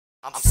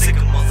I'm sick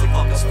of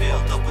motherfuckers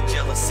filled up with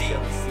jealousy.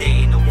 They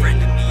ain't no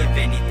friend to me, if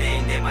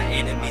anything, they're my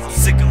enemies. I'm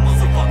sick of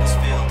motherfuckers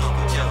filled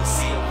up with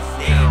jealousy.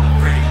 They ain't no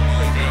friend to me,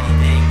 if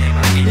anything, they're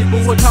my enemies.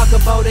 People will talk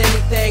about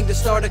anything to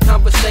start a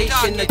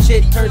conversation. The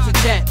chit turns to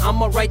chat,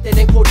 I'ma write that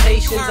in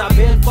quotations. I've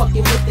been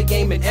fucking with the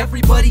game and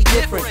everybody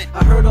different.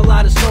 I heard a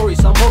lot of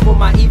stories, some of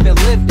them I even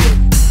lived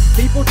in.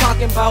 People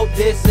talking about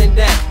this and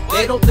that.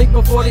 They don't think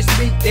before they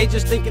speak, they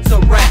just think it's a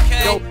rap.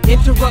 Don't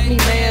interrupt me,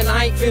 man,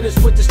 I ain't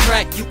finished with this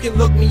track. You can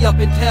look me up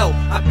and tell,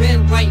 I've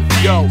been writing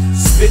fast. Yo,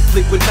 spit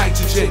liquid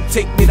nitrogen,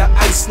 take me to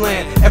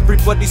Iceland.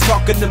 Everybody's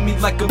talking to me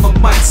like I'm a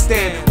mic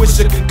stand. Wish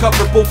I could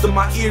cover both of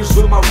my ears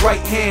with my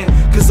right hand,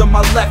 cause on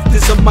my left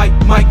is a mic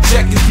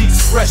check. It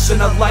keeps fresh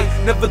and I light,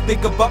 never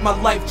think about my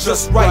life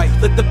just right.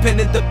 Let the pen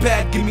and the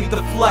pad give me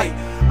the flight.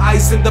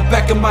 Eyes in the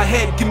back of my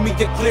head, give me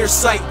a clear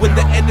sight. When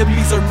the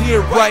enemies are near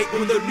right,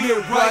 when they're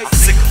near right. I'm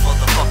sick of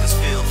motherfuckers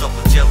filled up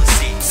with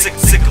jealousy. Sick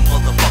of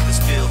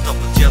motherfuckers filled up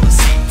with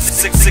jealousy.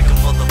 Sick of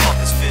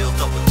motherfuckers filled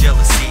up with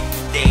jealousy.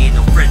 They ain't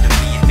no friend to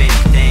me, if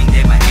anything,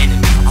 they're my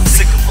enemy. I'm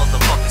sick of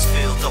motherfuckers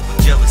filled up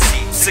with jealousy.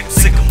 Sick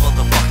of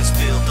motherfuckers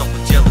filled up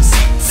with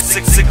jealousy.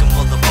 Sick of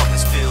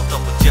motherfuckers filled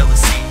up with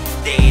jealousy.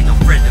 They ain't no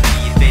friend to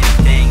me, if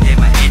anything, they're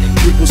my enemy.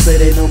 People say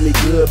they know me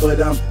good,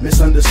 but I'm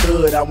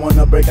misunderstood. I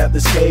wanna break out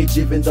this cage,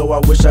 even though I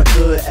wish I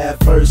could.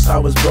 At first I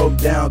was broke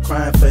down,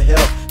 crying for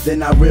help.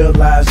 Then I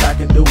realized I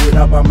can do it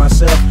all by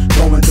myself.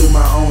 Going through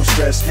my own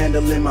stress,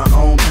 handling my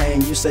own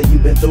pain. You say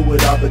you've been through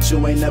it all, but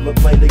you ain't never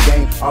played the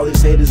game. All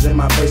these haters in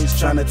my face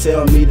trying to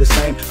tell me the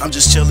same. I'm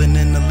just chilling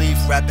in the leaf,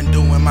 rapping,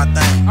 doing my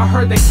thing. I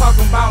heard they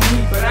talking about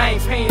me, but I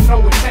ain't paying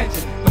no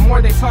attention. The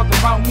more they talk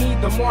about me,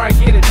 the more I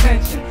get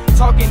attention.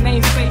 Talking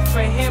ain't safe for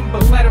him,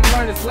 but let him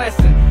learn his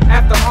lesson.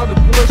 After all the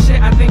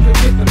bullshit, I think he'll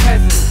get the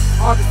message.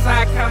 All the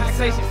side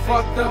conversation,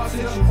 fucked up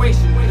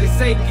situation. They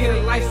say get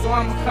a life, so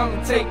I'ma come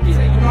and take it.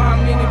 You know how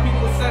many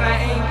people said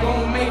I ain't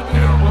gon' make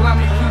it? Well,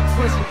 I'ma keep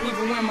pushing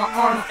even when my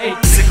arms ache.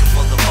 Sick of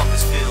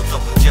motherfuckers filled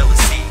up with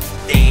jealousy.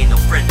 They ain't no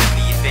friend to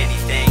me, if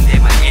anything,